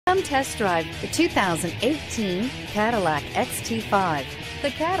Come test drive the 2018 Cadillac XT5. The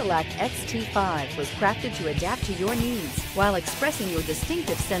Cadillac XT5 was crafted to adapt to your needs while expressing your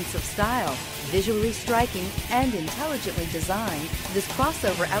distinctive sense of style. Visually striking and intelligently designed, this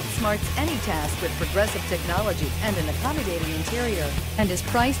crossover outsmarts any task with progressive technology and an accommodating interior, and is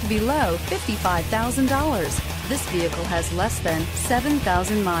priced below $55,000. This vehicle has less than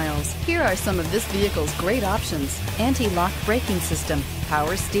 7,000 miles. Here are some of this vehicle's great options: anti-lock braking system,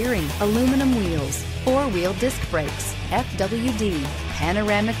 power steering, aluminum wheels, four-wheel disc brakes, FWD,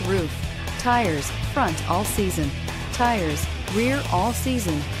 panoramic roof, tires, front all season, tires, rear all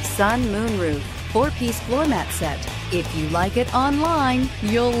season, sun moon roof, four-piece floor mat set. If you like it online,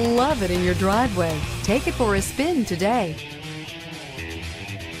 you'll love it in your driveway. Take it for a spin today.